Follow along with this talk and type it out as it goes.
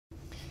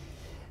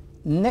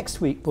Next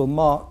week will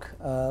mark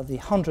the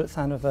 100th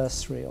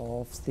anniversary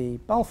of the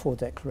Balfour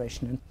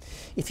Declaration. And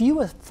if you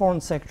were Foreign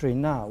Secretary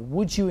now,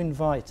 would you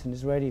invite an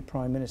Israeli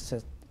Prime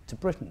Minister to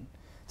Britain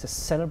to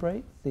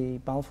celebrate the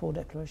Balfour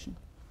Declaration?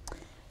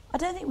 I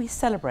don't think we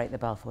celebrate the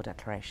Balfour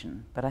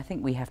Declaration, but I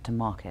think we have to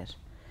mark it,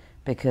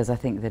 because I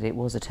think that it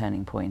was a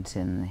turning point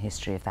in the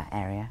history of that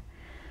area.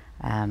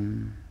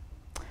 And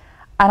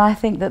I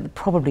think that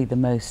probably the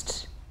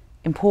most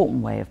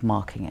important way of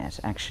marking it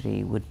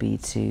actually would be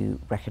to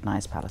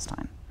recognise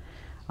Palestine.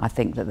 I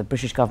think that the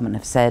British government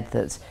have said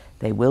that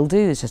they will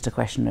do. It's just a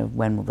question of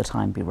when will the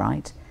time be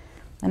right.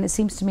 And it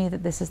seems to me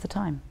that this is the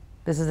time.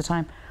 This is the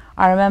time.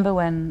 I remember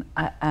when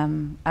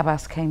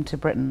Abbas came to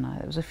Britain,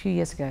 it was a few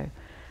years ago,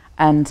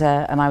 and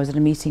I was at a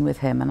meeting with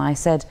him, and I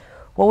said,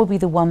 what would be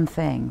the one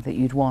thing that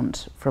you'd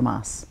want from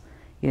us,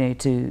 you know,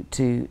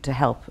 to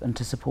help and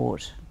to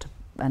support?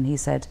 And he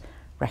said,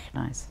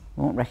 recognise.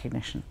 We want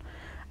recognition.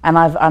 And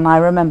I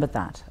remembered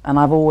that, and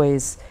I've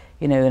always,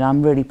 you know, and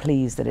I'm really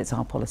pleased that it's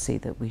our policy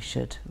that we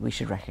should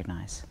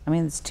recognise. I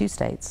mean, it's two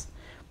states.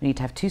 We need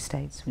to have two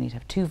states. We need to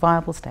have two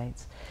viable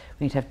states.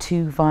 We need to have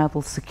two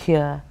viable,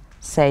 secure,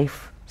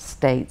 safe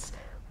states.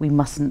 We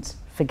mustn't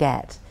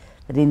forget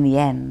that in the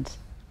end,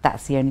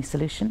 that's the only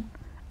solution,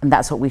 and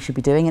that's what we should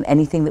be doing. And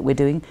anything that we're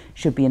doing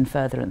should be in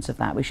furtherance of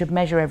that. We should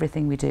measure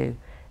everything we do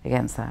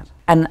against that.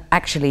 And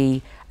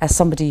actually, as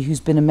somebody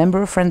who's been a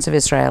member of Friends of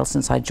Israel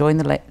since I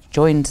joined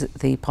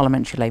the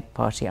Parliamentary Labour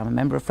Party, I'm a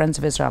member of Friends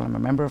of Israel, I'm a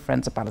member of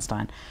Friends of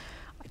Palestine,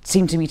 it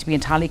seemed to me to be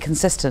entirely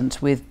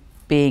consistent with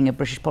being a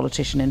British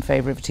politician in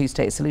favour of a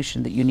two-state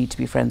solution, that you need to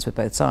be friends with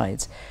both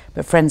sides.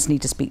 But friends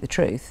need to speak the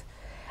truth.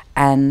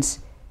 And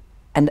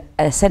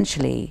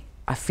essentially,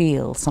 I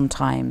feel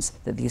sometimes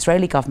that the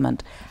Israeli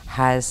government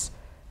has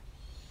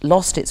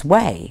lost its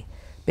way,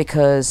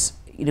 because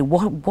you know,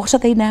 what are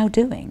they now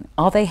doing?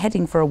 Are they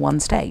heading for a one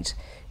state?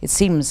 It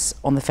seems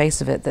on the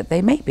face of it that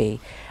they may be.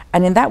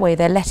 And in that way,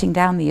 they're letting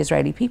down the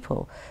Israeli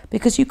people,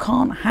 because you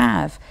can't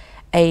have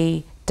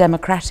a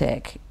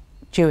democratic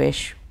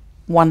Jewish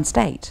one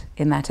state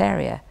in that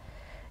area.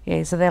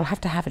 Yeah, so they'll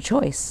have to have a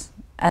choice.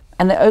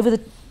 And over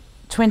the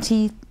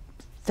 20,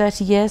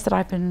 30 years that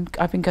I've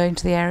been going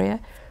to the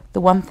area,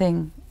 the one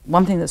thing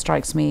that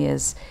strikes me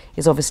is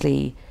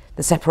obviously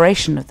the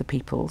separation of the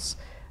peoples,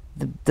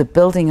 the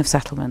building of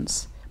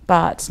settlements.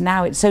 But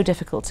now it's so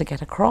difficult to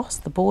get across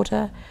the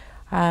border.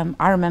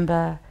 I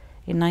remember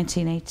in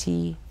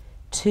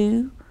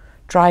 1982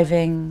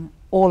 driving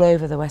all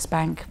over the West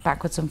Bank,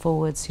 backwards and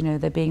forwards, you know,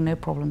 there being no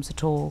problems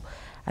at all.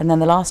 And then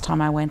the last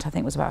time I went, I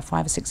think, was about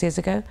 5 or 6 years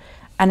ago,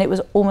 and it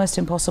was almost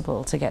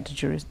impossible to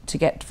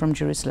get from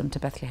Jerusalem to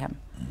Bethlehem,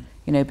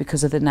 you know,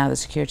 because of the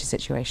security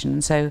situation.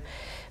 And so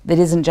it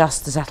isn't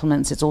just the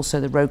settlements, it's also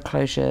the road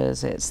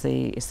closures, it's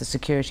the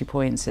security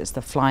points, it's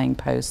the flying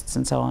posts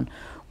and so on,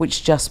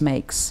 which just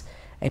makes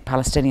a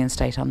Palestinian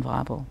state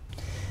unviable.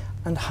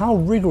 And how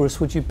rigorous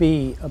would you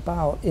be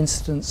about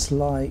incidents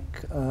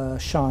like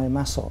Shai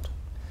Massot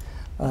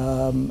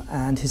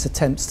and his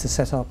attempts to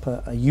set up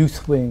a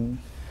youth wing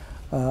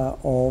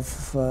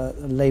of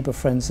Labour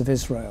Friends of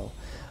Israel?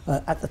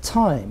 At the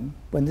time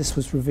when this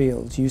was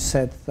revealed, you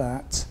said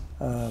that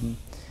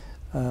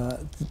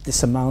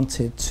this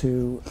amounted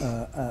to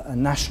a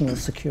national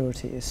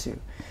security issue,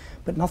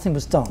 but nothing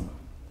was done.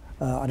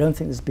 I don't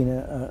think there's been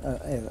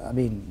I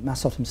mean,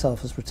 Massot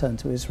himself has returned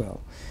to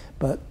Israel,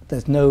 but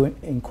there's no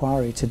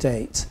inquiry to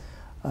date.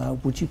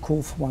 Would you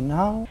call for one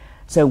now?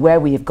 So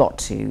where we have got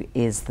to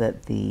is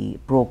that the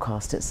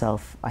broadcast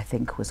itself, I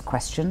think, was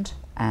questioned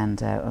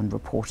and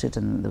reported,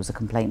 and there was a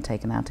complaint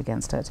taken out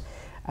against it.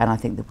 And I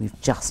think that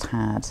we've just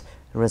had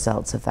the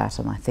results of that,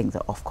 and I think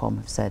that Ofcom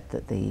have said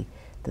that the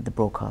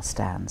broadcast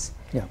stands.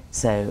 Yeah.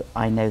 So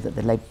I know that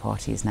the Labour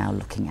Party is now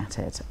looking at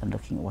it and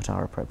looking at what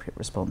our appropriate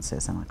response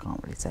is, and I can't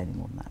really say any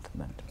more than that at the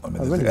moment. I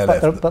mean, really?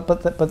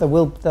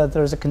 But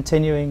there is a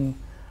continuing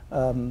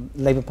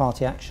Labour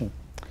Party action.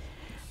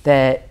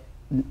 There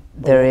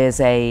is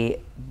a,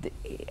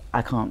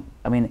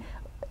 I mean,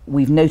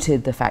 we've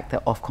noted the fact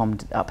that Ofcom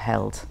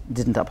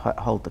didn't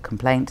uphold the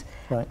complaint,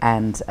 right.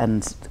 and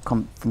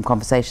from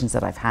conversations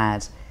that I've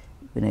had,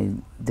 you know,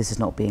 this is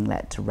not being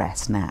let to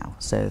rest now.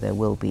 So there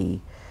will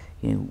be,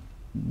 you know,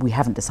 we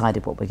haven't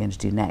decided what we're going to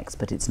do next,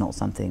 but it's not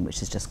something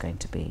which is just going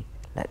to be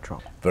let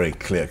drop. Very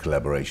clear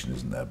collaboration,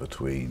 isn't there,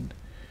 between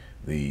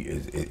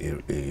the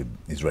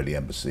Israeli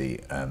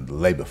embassy and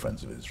Labour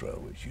Friends of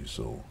Israel, which you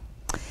saw?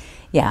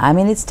 Yeah, I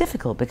mean, it's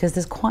difficult because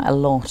there's quite a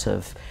lot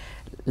of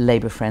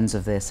Labour Friends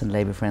of this and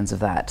Labour Friends of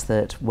that,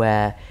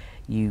 where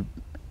I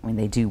mean,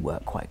 they do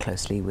work quite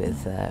closely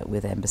with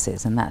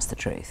embassies, and that's the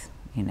truth,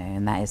 you know,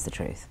 and that is the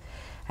truth.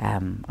 I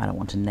don't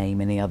want to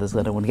name any others,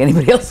 I don't want to get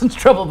anybody else into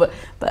trouble, but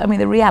I mean,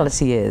 the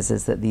reality is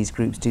that these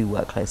groups do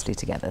work closely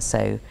together.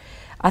 So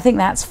I think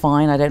that's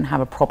fine. I don't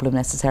have a problem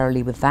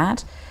necessarily with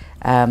that,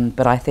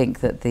 but I think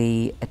that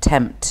the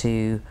attempt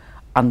to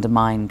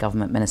undermine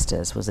government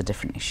ministers was a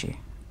different issue,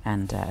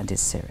 and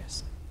is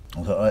serious.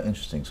 Also,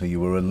 interesting. So you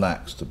were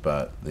relaxed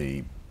about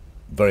the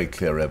very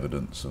clear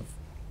evidence of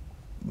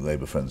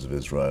Labour Friends of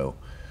Israel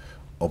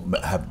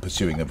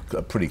pursuing a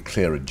pretty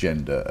clear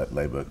agenda at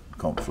Labour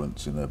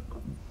conference in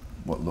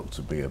what looked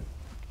to be a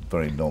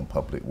very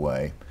non-public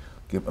way.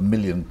 £1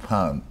 million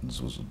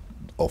was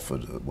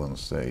offered at one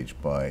stage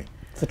by...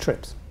 For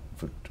trips.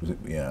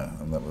 Yeah,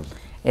 and that was...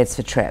 It's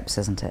for trips,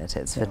 isn't it?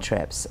 It's for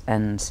trips,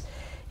 and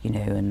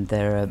and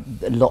there are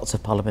lots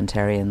of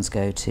parliamentarians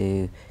go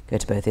to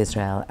both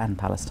Israel and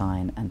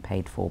Palestine, and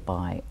paid for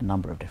by a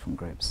number of different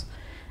groups.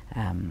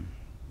 Our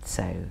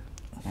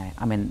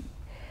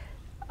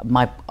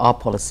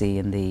policy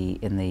in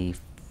the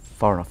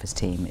Foreign Office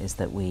team is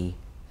that we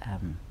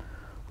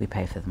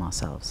pay for them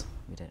ourselves.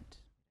 We don't.